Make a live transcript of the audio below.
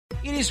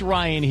It is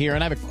Ryan here,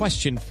 and I have a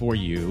question for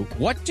you.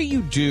 What do you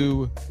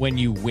do when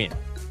you win?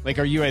 Like,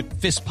 are you a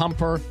fist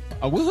pumper,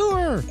 a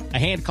woohooer, a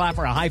hand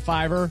clapper, a high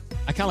fiver?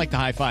 I kind of like the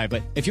high five,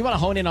 but if you want to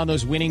hone in on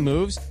those winning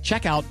moves,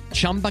 check out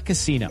Chumba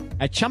Casino.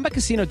 At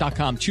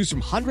ChumbaCasino.com, choose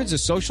from hundreds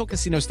of social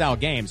casino-style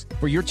games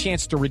for your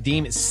chance to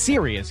redeem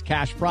serious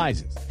cash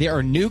prizes. There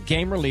are new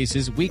game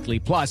releases weekly,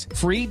 plus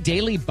free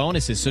daily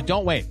bonuses. So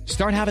don't wait.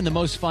 Start having the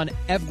most fun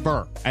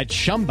ever at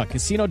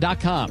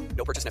ChumbaCasino.com.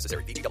 No purchase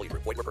necessary. VGW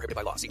Group. Void where prohibited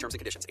by law. See terms and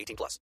conditions.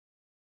 18+.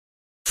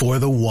 For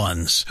the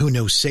ones who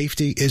know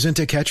safety isn't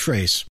a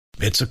catchphrase,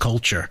 it's a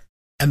culture.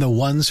 And the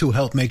ones who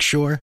help make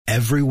sure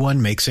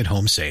everyone makes it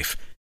home safe.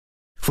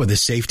 For the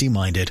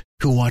safety-minded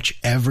who watch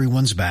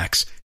everyone's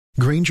backs,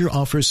 Grainger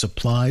offers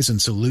supplies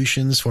and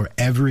solutions for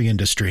every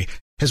industry,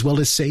 as well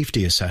as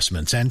safety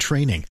assessments and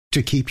training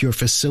to keep your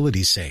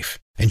facilities safe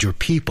and your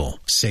people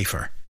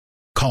safer.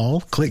 Call,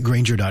 click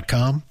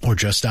Grainger.com, or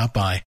just stop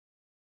by.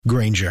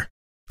 Grainger,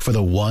 for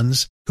the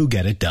ones who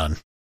get it done.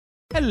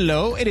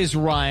 Hello, it is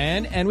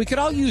Ryan, and we could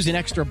all use an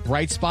extra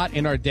bright spot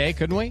in our day,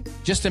 couldn't we?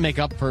 Just to make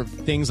up for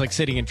things like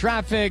sitting in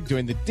traffic,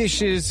 doing the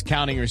dishes,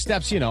 counting your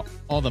steps, you know,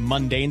 all the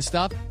mundane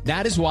stuff.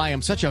 That is why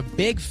I'm such a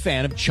big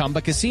fan of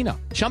Chumba Casino.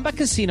 Chumba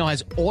Casino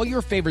has all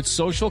your favorite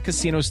social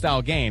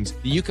casino-style games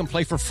that you can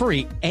play for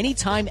free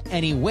anytime,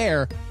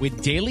 anywhere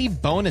with daily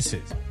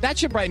bonuses. That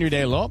should brighten your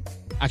day a little.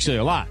 Actually,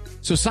 a lot.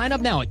 So sign up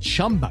now at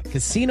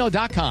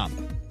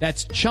ChumbaCasino.com.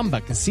 That's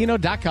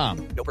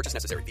ChumbaCasino.com. No purchase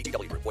necessary.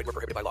 VGW Group. Void where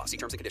prohibited by law. See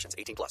terms and conditions.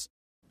 18+.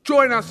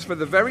 Join us for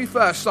the very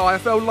first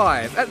IFL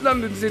Live at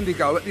London's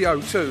Indigo at the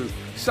O2,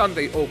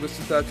 Sunday,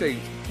 August the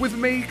 13th, with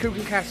me,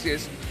 Kugan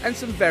Cassius, and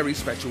some very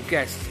special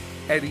guests.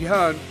 Eddie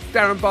Hearn,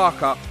 Darren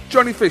Barker,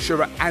 Johnny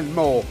Fisher, and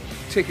more.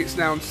 Tickets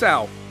now on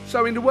sale.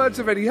 So in the words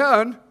of Eddie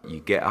Hearn,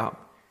 you get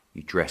up,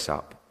 you dress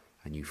up,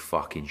 and you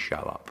fucking show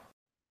up.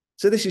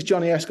 So this is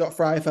Johnny Escott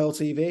for IFL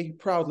TV,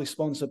 proudly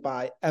sponsored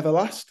by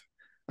Everlast.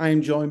 I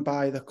am joined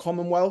by the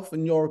Commonwealth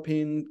and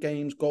European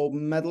Games gold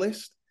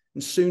medalist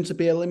and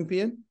soon-to-be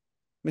Olympian,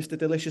 Mr.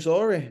 Delicious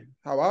Orie.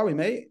 How are we,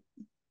 mate?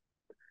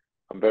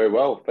 I'm very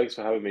well. Thanks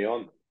for having me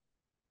on.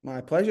 My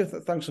pleasure.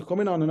 Thanks for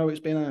coming on. I know it's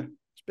been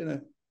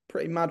a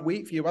pretty mad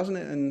week for you, hasn't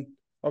it? And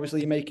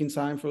obviously you're making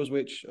time for us,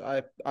 which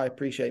I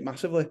appreciate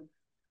massively.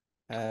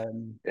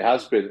 It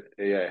has been,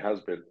 it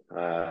has been.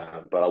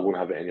 But I wouldn't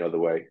have it any other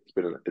way.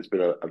 It's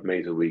been an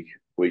amazing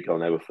week I'll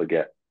never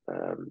forget.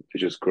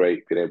 It's just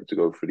great being able to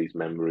go through these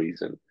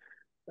memories and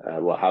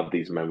have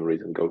these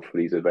memories and go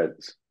through these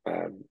events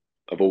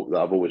I've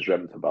always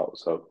dreamt about.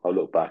 So I'll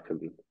look back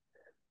and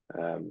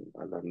I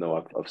know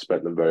I've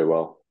spent them very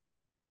well.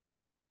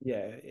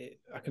 Yeah,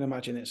 I can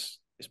imagine it's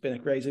been a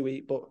crazy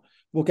week, but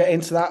we'll get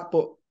into that.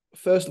 But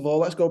first of all,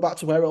 let's go back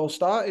to where it all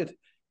started.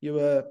 You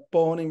were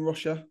born in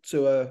Russia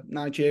to a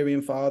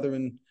Nigerian father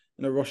and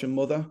a Russian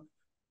mother.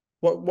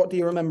 What do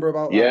you remember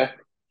about that?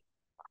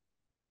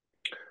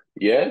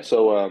 Yeah,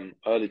 so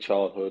early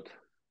childhood,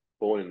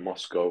 born in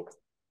Moscow,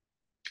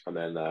 and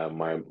then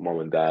my mom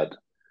and dad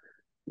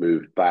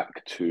moved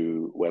back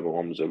to where my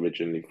mom was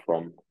originally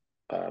from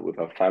with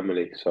her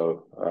family.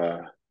 So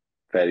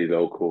fairly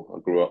local. I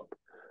grew up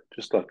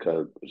just like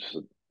had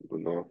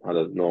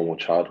a normal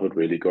childhood,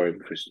 really going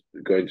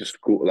to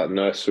school, like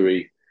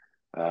nursery,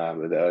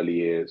 in the early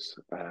years.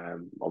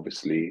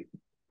 Obviously,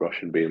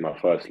 Russian being my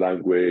first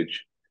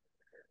language.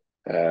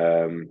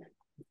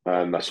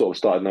 And I sort of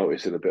started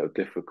noticing a bit of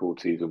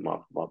difficulties on my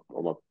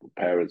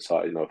parents'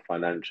 side, you know,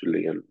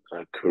 financially and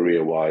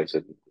career-wise,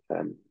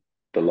 and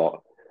a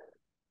lot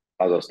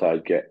as I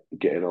started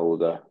getting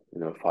older, you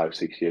know, 5,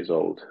 6 years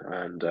old,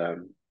 and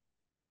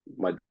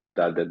my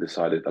dad then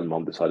decided, and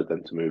mom decided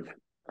then to move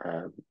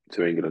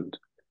to England,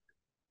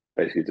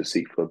 basically to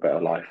seek for a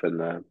better life.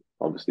 And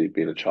obviously,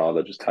 being a child,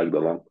 I just tagged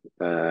along,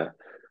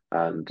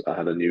 and I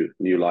had a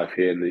new life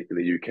here in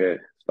the UK,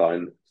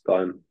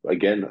 starting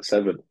again at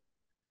 7.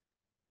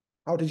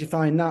 How did you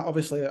find that?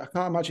 Obviously, I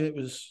can't imagine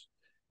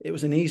it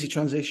was an easy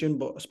transition,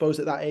 but I suppose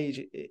at that age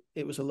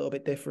it was a little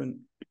bit different.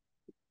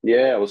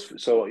 Yeah, I was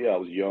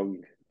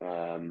young.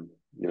 You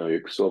know,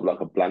 you're sort of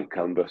like a blank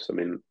canvas. I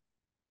mean,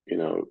 you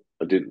know,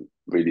 I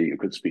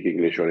couldn't speak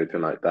English or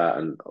anything like that,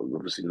 and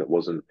obviously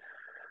wasn't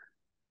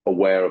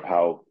aware of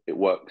how it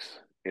works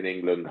in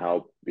England,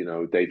 how, you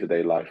know,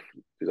 day-to-day life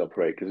is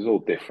operated, because it's all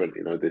different.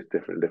 You know, there's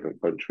different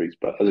countries.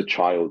 But as a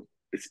child,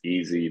 it's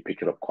easy. You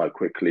pick it up quite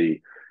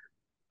quickly.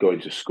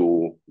 Going to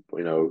school,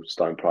 you know,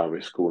 starting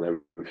primary school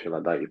and everything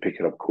like that, you pick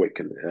it up quick,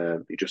 and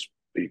you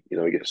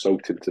get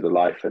soaked into the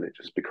life, and it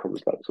just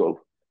becomes like sort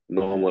of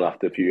normal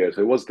after a few years.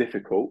 So it was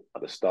difficult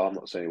at the start. I'm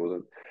not saying it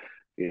wasn't,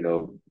 you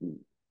know,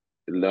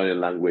 learning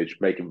language,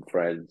 making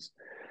friends,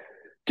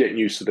 getting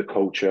used to the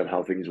culture and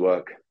how things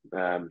work.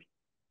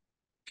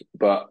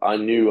 But I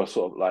knew I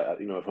sort of like,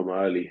 you know, from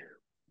early,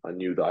 I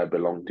knew that I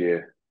belonged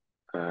here.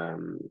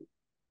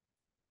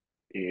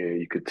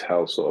 You could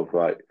tell sort of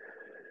like,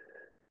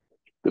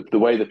 the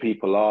way the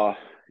people are,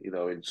 you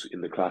know,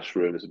 in the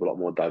classroom, there's a lot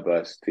more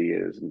diversity,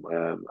 there's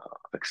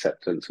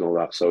acceptance and all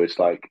that. So it's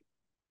like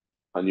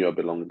I knew I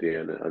belonged here,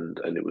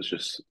 and it was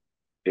just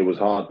it was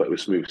hard, but it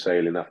was smooth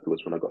sailing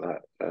afterwards when I got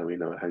that,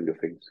 hang of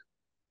things.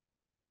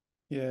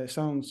 Yeah, it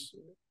sounds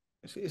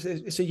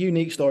it's a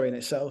unique story in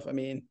itself. I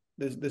mean,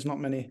 there's not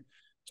many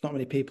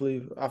people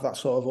who have that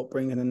sort of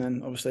upbringing, and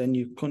then obviously a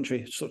new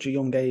country at such a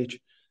young age.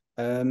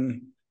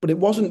 But it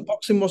wasn't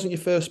boxing. Wasn't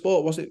your first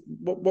sport? Was it?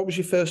 What was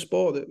your first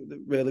sport that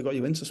really got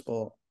you into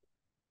sport?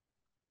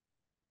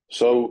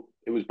 So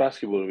it was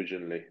basketball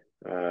originally.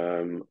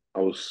 I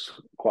was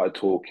quite a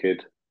tall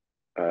kid,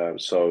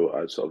 so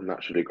I sort of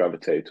naturally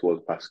gravitated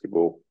towards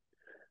basketball.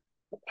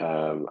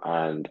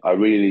 And I've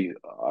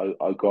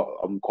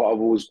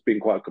always been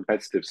quite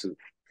competitive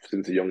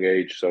since a young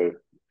age. So,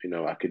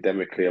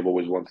 academically, I've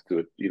always wanted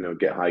to,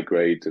 get high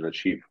grades and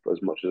achieve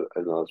as much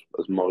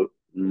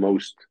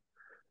most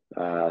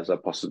as I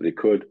possibly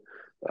could.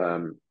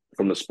 From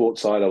the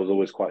sports side, I was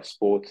always quite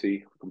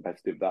sporty,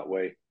 competitive that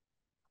way.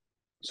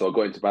 So I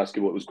got into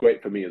basketball. It was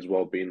great for me as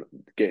well,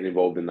 getting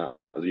involved in that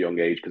at a young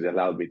age, because it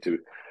allowed me to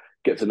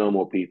get to know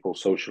more people,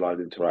 socialize,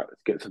 interact,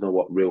 get to know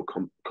what real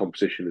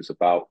competition is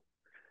about.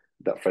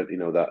 That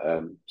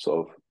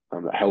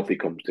healthy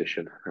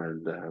competition,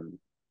 and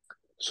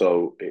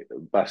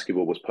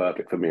basketball was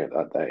perfect for me at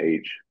that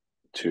age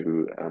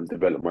to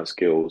develop my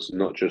skills,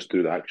 not just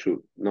through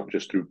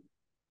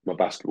my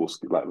basketball,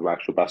 like my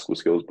actual basketball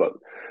skills, but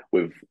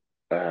with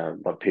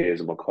my peers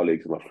and my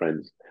colleagues and my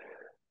friends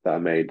that I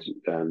made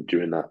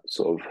during that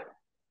sort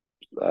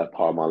of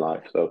part of my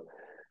life. So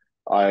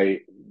I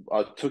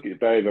took it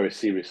very, very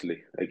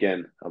seriously.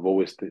 Again, I've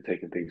always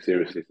taken things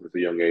seriously since a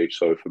young age.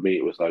 So for me,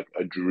 it was like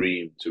a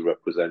dream to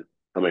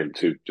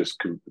to just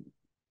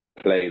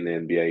play in the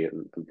NBA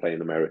and play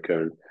in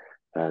America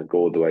and go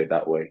all the way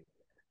that way.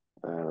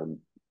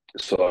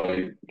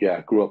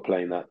 I grew up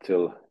playing that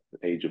till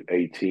the age of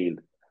 18.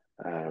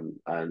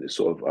 And it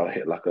sort of, I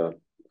hit like a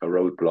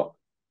roadblock.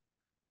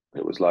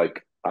 It was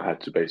like I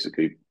had to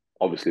basically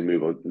obviously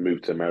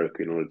move to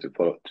America in order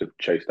to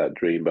chase that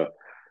dream, but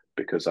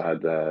because I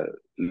had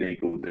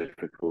legal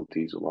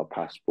difficulties with my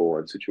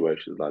passport and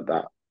situations like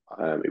that,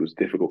 it was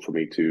difficult for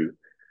me to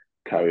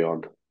carry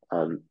on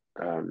and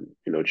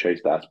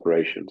chase that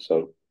aspiration.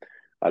 So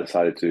I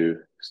decided to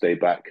stay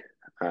back,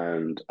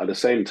 and at the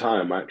same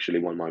time, actually,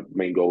 one of my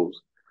main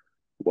goals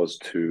was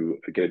to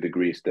get a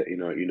degree at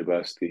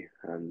university,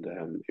 and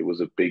it was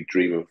a big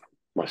dream of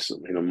my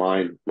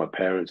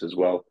parents as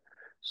well.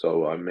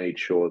 So I made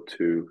sure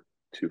to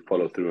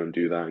follow through and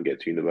do that and get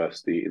to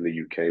university in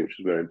the UK, which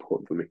was very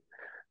important for me.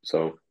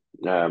 So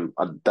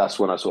that's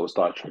when I sort of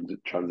started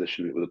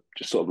transitioning. It was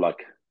just sort of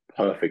like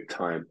perfect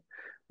time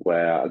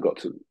where I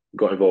got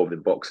involved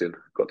in boxing,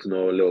 got to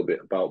know a little bit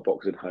about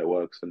boxing, how it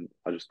works, and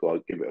I just thought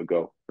I'd give it a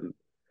go. And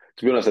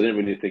to be honest, I didn't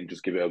really think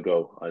just give it a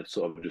go. I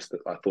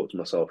thought to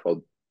myself,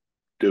 I'll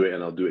do it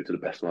and I'll do it to the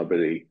best of my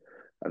ability,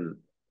 and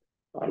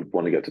I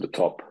want to get to the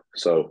top.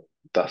 So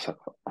that's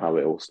how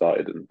it all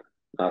started, and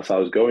that's how I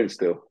was going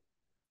still.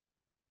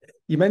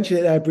 You mentioned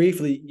it there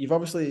briefly.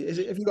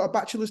 Have you got a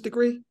bachelor's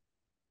degree?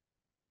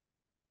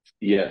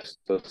 Yes,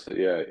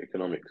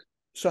 economics.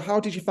 So how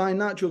did you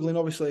find that, juggling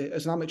obviously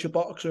as an amateur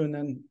boxer, and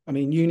then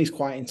uni's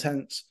quite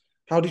intense.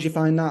 How did you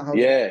find that?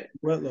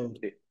 Workload?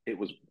 It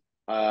was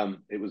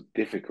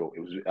difficult.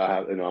 It was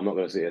I'm not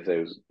going to say it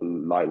was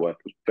light work.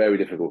 It was very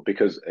difficult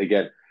because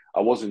again, I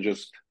wasn't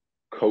just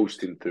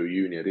coasting through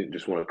uni. I didn't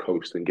just want to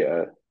coast and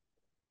get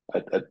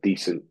a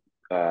decent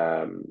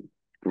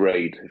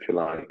grade, if you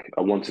like.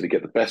 I wanted to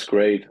get the best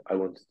grade. I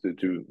wanted to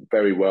do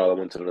very well. I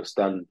wanted to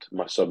understand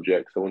my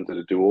subjects. I wanted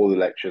to do all the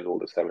lectures, all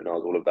the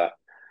seminars, all of that.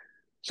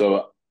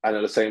 So, and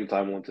at the same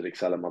time, I wanted to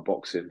excel in my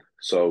boxing.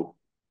 So,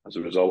 as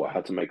a result, I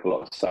had to make a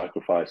lot of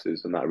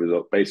sacrifices, and that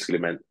result basically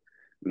meant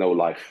no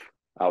life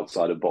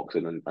outside of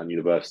boxing and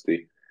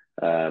university.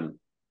 I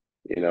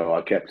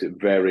kept it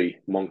very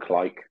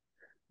monk-like,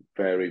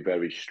 very,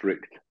 very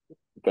strict,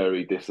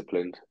 very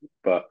disciplined,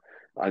 but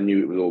I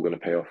knew it was all going to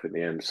pay off in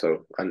the end.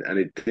 So, and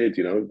it did.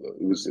 It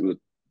was a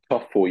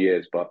tough 4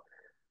 years, but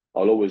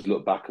I'll always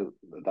look back at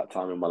that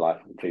time in my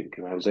life and think,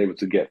 I was able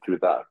to get through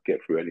that, get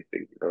through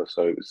anything.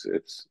 So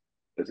it's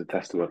a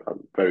testament.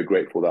 I'm very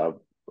grateful that I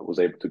was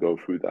able to go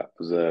through that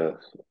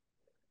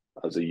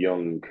as a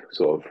young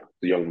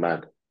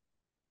man.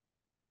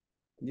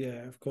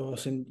 Yeah, of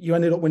course. And you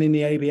ended up winning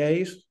the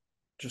ABAs.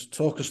 Just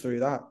talk us through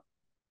that.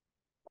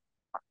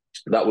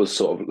 That was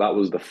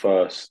the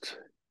first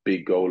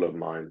big goal of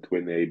mine, to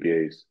win the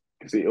ABAs,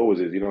 because it always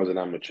is. As an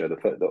amateur,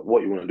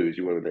 what you want to do is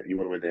you want to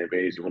win the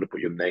ABAs. You want to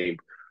put your name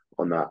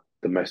on that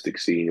domestic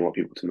scene. You want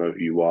people to know who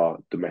you are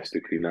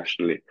domestically,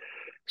 nationally.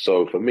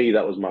 So for me,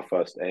 that was my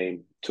first aim.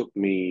 It took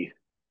me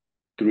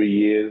 3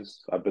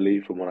 years, I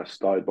believe, from when I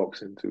started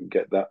boxing to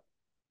get that.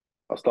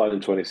 I started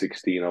in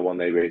 2016. I won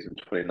the ABAs in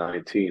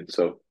 2019.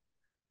 So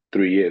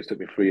 3 years. It took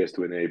me 3 years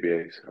to win the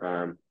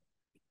ABAs.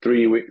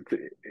 3 weeks.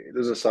 It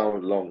doesn't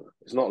sound long.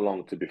 It's not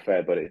long, to be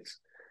fair, but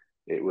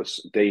it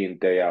was day in,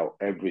 day out,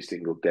 every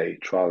single day,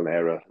 trial and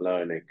error,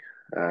 learning.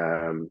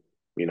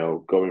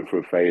 Going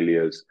through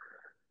failures,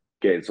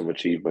 getting some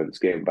achievements,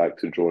 getting back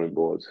to drawing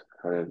boards,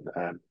 and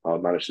I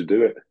managed to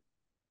do it.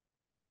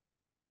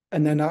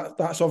 And then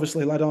that's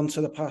obviously led on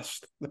to the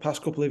past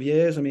couple of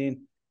years. I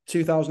mean,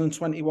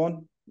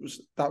 2021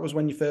 was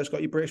when you first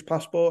got your British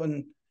passport,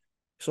 and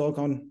it's all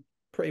gone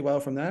pretty well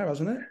from there,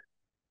 hasn't it?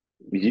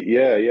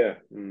 Yeah, yeah.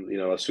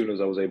 As soon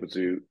as I was able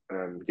to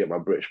get my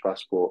British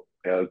passport,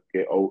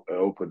 it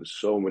opened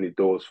so many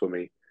doors for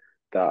me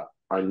that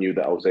I knew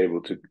that I was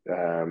able to,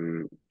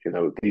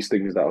 these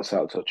things that I was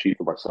out to achieve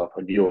for myself.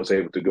 I knew I was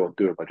able to go and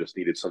do them. I just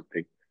needed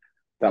something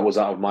that was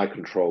out of my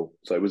control.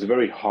 So it was a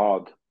very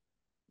hard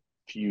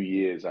few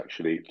years,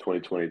 actually,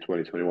 2020,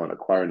 2021,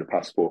 acquiring the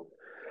passport.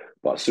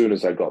 But as soon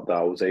as I got that,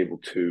 I was able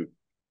to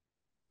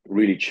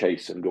really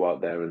chase and go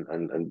out there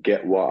and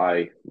get what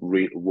I've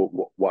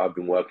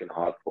been working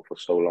hard for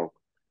so long.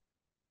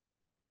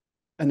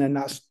 And then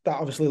that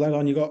obviously led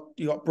on. You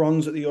got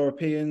bronze at the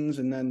Europeans,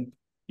 and then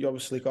you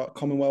obviously got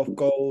Commonwealth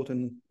gold,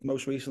 and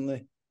most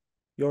recently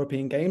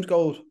European Games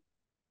gold.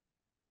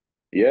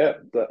 Yeah,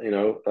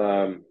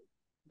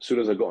 as soon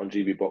as I got on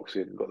GB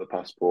boxing, got the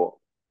passport,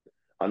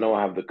 I know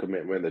I have the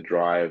commitment, the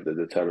drive, the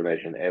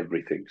determination,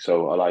 everything.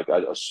 So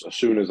as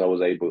soon as I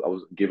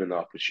was given the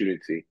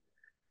opportunity,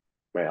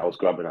 mate, I was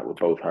grabbing that with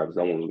both hands.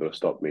 No one was going to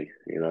stop me.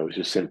 It was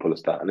just simple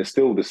as that. And it's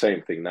still the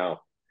same thing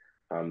now.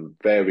 I'm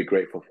very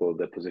grateful for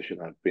the position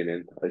I've been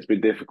in. It's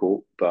been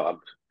difficult, but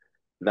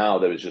now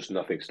there is just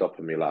nothing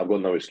stopping me. Like, I've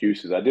got no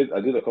excuses. I did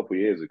a couple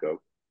of years ago,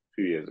 a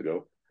few years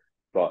ago,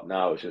 but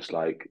now it's just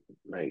like,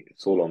 mate,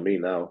 it's all on me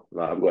now.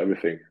 Like, I've got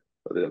everything.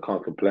 I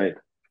can't complain.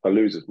 If I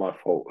lose, it's my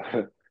fault.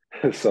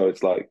 So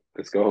it's like,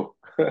 let's go.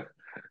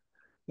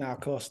 Now,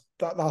 of course,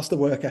 that's the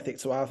work ethic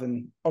to have.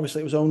 And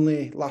obviously, it was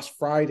only last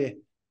Friday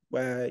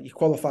where you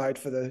qualified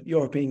for the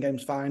European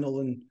Games final.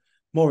 And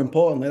more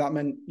importantly, that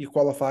meant you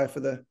qualified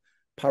for the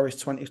Paris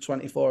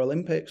 2024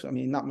 Olympics. I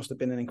mean, that must have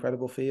been an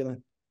incredible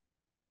feeling.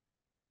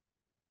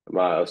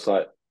 Man, it's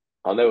like,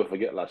 I'll never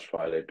forget last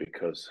Friday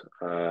because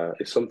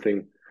it's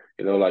something,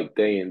 like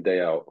day in, day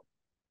out,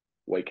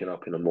 waking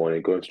up in the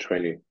morning, going to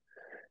training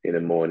in the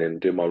morning,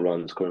 doing my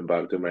runs, coming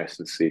back, doing my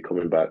S&C,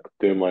 coming back,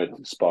 doing my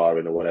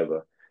sparring or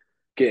whatever,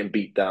 getting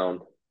beat down,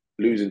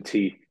 losing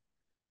teeth,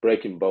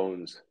 breaking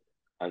bones,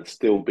 and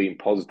still being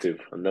positive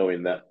and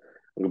knowing that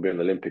I'm going to be in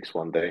the Olympics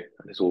one day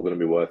and it's all going to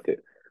be worth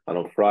it. And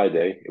on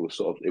Friday, it was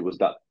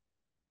that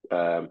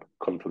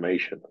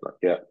confirmation. Like,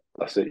 yeah,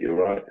 that's it. You're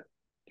right.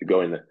 You're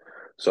going there.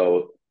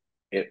 So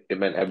it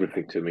meant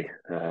everything to me.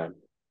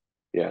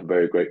 Yeah, I'm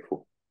very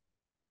grateful.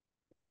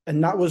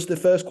 And that was the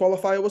first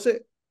qualifier, was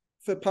it,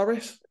 for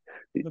Paris?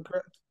 Is that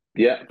correct?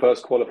 Yeah,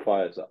 first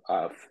qualifiers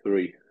out of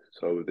three.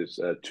 So there's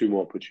two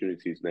more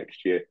opportunities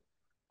next year.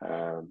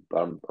 But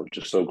I'm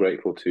just so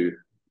grateful to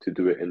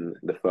do it in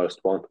the first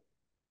one.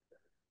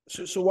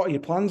 So what are your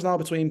plans now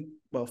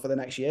for the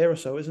next year or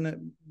so, isn't it?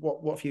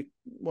 What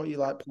are you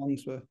like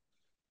plans for?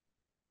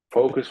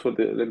 Focus for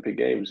the Olympic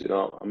Games.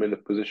 I'm in a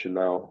position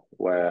now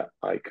where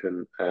I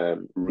can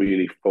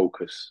really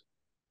focus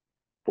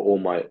for all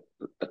my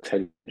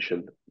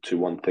attention to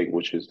one thing,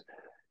 which is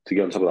to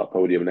get on top of that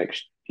podium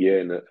next year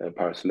in the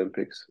Paris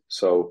Olympics.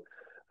 So,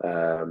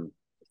 I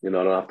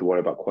don't have to worry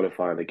about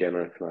qualifying again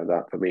or anything like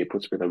that. For me, it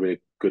puts me in a really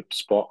good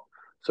spot.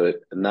 So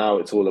now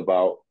it's all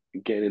about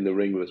getting in the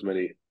ring with as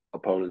many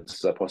opponents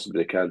as I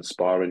possibly can,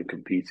 sparring,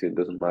 competing,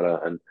 doesn't matter,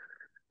 and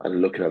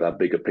looking at that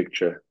bigger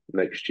picture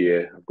next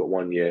year. I've got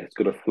 1 year. It's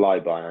going to fly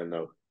by, I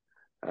know.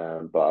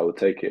 But I will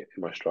take it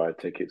in my stride,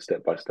 take it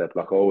step by step,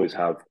 like I always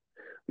have.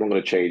 I'm not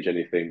going to change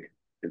anything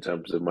in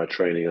terms of my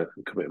training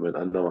and commitment.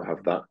 I know I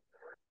have that.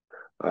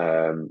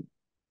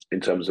 In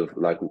terms of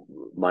like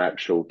my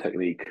actual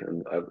technique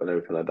and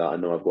everything like that, I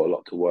know I've got a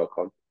lot to work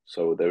on.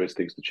 So there is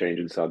things to change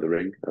inside the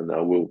ring, and I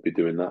will be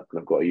doing that. And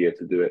I've got a year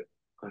to do it.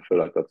 I feel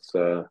like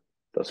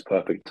that's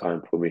perfect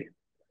time for me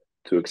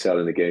to excel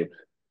in the games.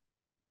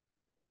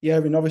 Yeah, I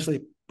mean,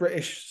 obviously,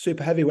 British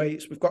super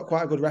heavyweights, we've got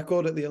quite a good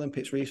record at the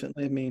Olympics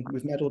recently. I mean,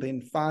 we've medalled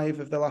in 5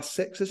 of the last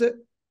 6, is it?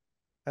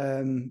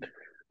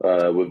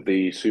 With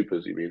the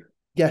supers, you mean?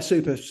 Yeah,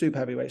 super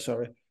heavyweight,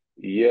 sorry.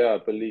 Yeah,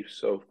 I believe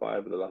so.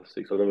 5 of the last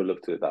 6. I've never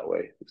looked at it that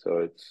way. So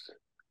it's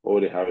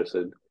Orie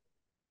Harrison.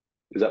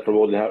 Is that from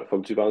Orie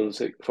from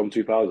 2006? From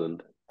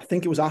 2000? I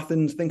think it was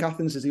Athens. I think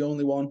Athens is the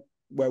only one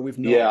where we've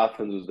not. Yeah,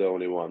 Athens was the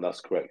only one.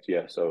 That's correct.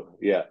 Yeah. So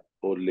yeah,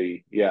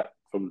 Audley. Yeah,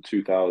 from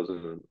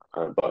 2000.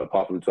 But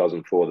apart from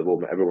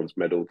 2004, everyone's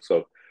medalled.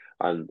 So,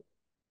 and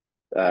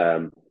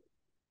um,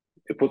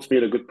 it puts me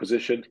in a good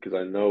position because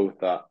I know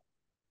that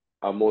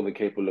I'm more than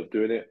capable of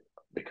doing it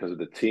because of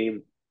the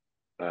team.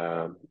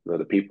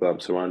 The people I'm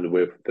surrounded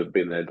with, they've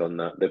been there, done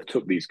that. They've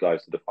took these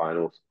guys to the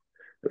finals.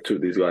 They've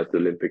took these guys to the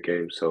Olympic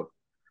Games. So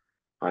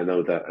I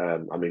know that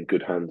I'm in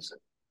good hands,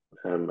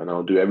 and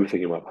I'll do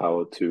everything in my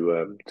power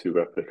to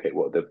replicate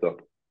what they've done.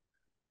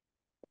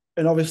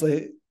 And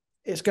obviously,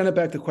 it's going to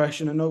beg the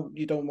question. I know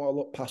you don't want to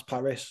look past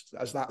Paris,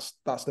 as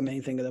that's the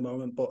main thing at the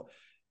moment, but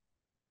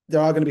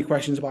there are going to be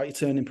questions about you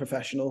turning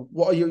professional.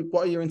 What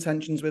are your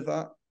intentions with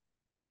that?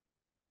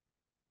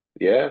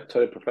 Yeah,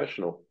 totally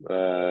professional.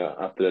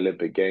 After the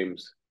Olympic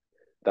Games,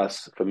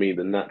 that's for me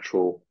the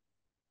natural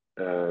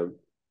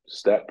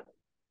step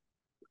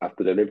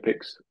after the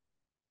Olympics.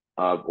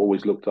 I've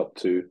always looked up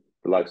to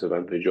the likes of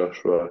Anthony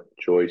Joshua,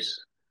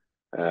 Joyce,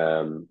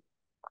 and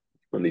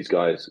these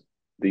guys,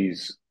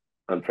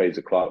 and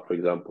Fraser Clark, for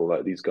example,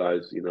 like these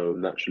guys,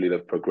 naturally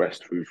they've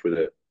progressed through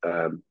the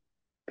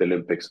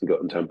Olympics and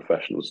gotten turned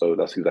professional. So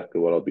that's exactly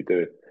what I'll be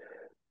doing.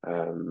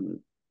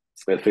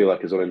 I feel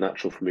like it's only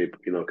natural for me,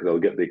 because I'll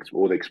get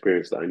all the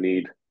experience that I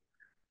need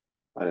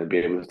and then be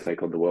able to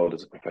take on the world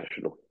as a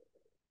professional.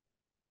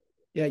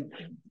 Yeah,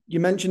 you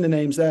mentioned the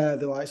names there,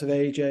 the likes of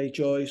AJ,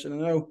 Joyce,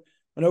 and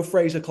I know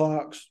Fraser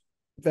Clark's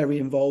very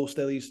involved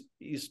still.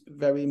 He's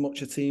very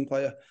much a team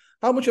player.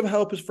 How much of a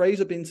help has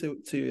Fraser been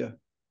to you?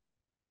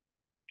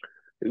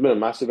 It's been a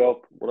massive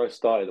help. When I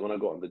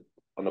got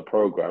on the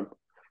program,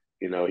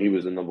 he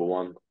was the number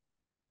one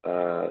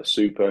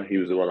super. He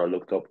was the one I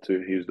looked up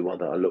to. He was the one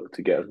that I looked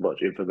to get as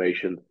much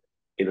information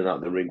in and out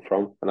of the ring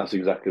from, and that's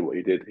exactly what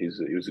he did. He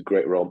was a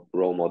great role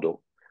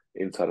model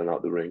inside and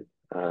out the ring.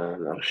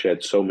 And I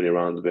shared so many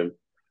rounds with him.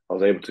 I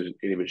was able to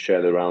even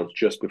share the rounds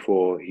just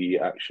before he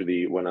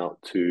actually went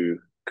out to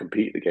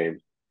compete the game.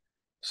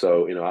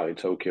 So, out in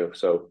Tokyo.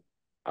 So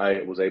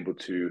I was able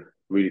to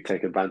really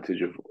take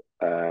advantage of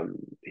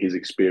his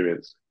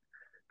experience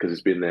because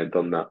he's been there and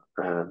done that.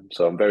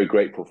 So I'm very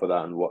grateful for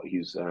that and what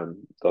he's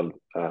done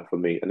for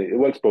me. And it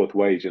works both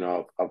ways.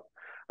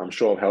 I'm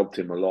sure I've helped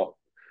him a lot,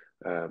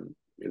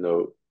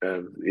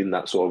 in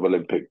that sort of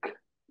Olympic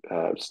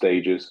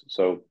stages.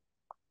 So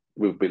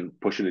we've been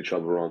pushing each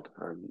other on,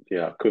 and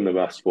I couldn't have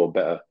asked for a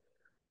better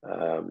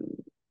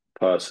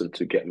person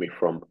to get me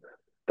from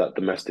that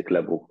domestic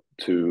level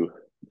to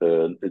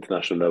the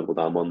international level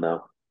that I'm on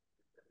now.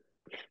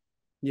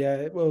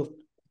 Yeah, well,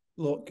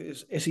 look,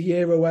 it's a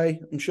year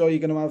away. I'm sure you're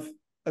going to have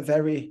a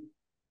very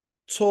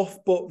tough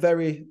but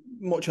very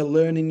much a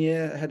learning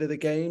year ahead of the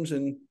games,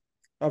 and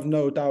I've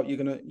no doubt you're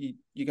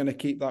gonna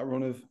keep that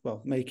run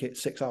of make it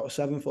 6 out of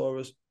 7 for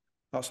us.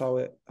 That's how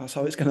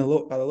it's going to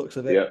look by the looks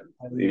of it.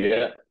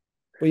 Yeah.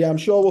 But yeah, I'm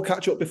sure we'll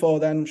catch up before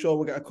then. I'm sure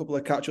we'll get a couple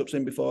of catch-ups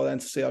in before then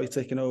to see how you're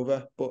taking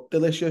over. But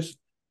Delicious,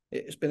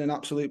 it's been an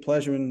absolute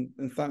pleasure, and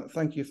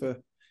thank you for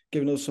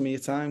giving us some of your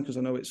time, because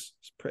I know it's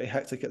pretty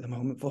hectic at the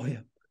moment for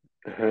you.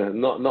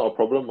 Not a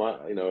problem. I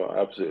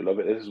absolutely love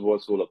it. This is what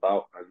it's all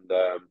about, and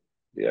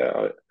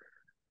I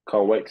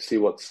can't wait to see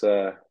what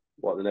the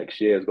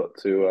next year has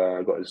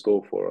got in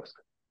store for us.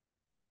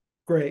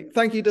 Great,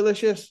 thank you,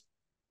 Delicious.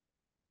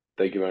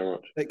 Thank you very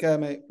much. Take care,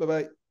 mate.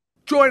 Bye-bye.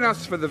 Join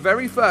us for the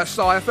very first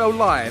IFL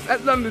Live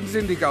at London's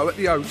Indigo at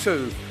the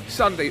O2,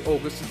 Sunday,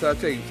 August the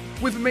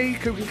 13th, with me,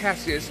 Kugan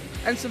Cassius,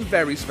 and some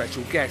very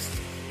special guests,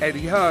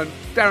 Eddie Hearn,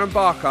 Darren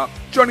Barker,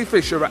 Johnny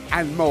Fisher,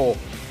 and more.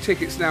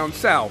 Tickets now on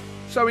sale.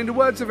 So in the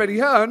words of Eddie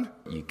Hearn,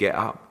 You get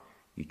up,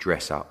 you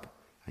dress up,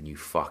 and you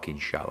fucking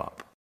show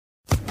up.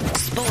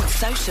 Sports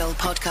Social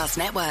Podcast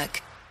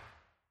Network.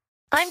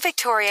 I'm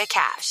Victoria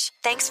Cash.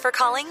 Thanks for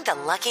calling the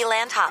Lucky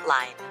Land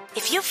Hotline.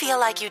 If you feel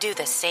like you do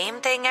the same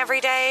thing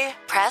every day,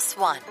 press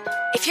 1.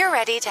 If you're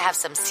ready to have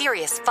some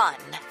serious fun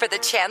for the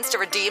chance to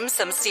redeem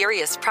some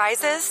serious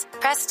prizes,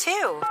 press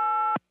 2.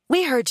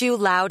 We heard you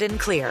loud and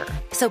clear.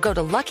 So go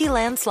to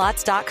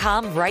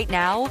LuckyLandSlots.com right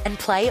now and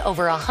play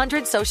over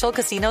 100 social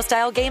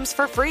casino-style games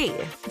for free.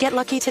 Get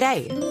lucky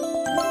today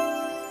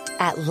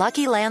at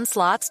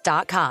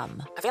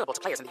LuckyLandSlots.com. Available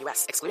to players in the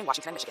U.S., excluding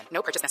Washington and Michigan.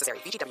 No purchase necessary.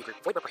 VGW Group.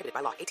 Void where prohibited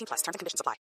by law. 18+. Terms and conditions apply.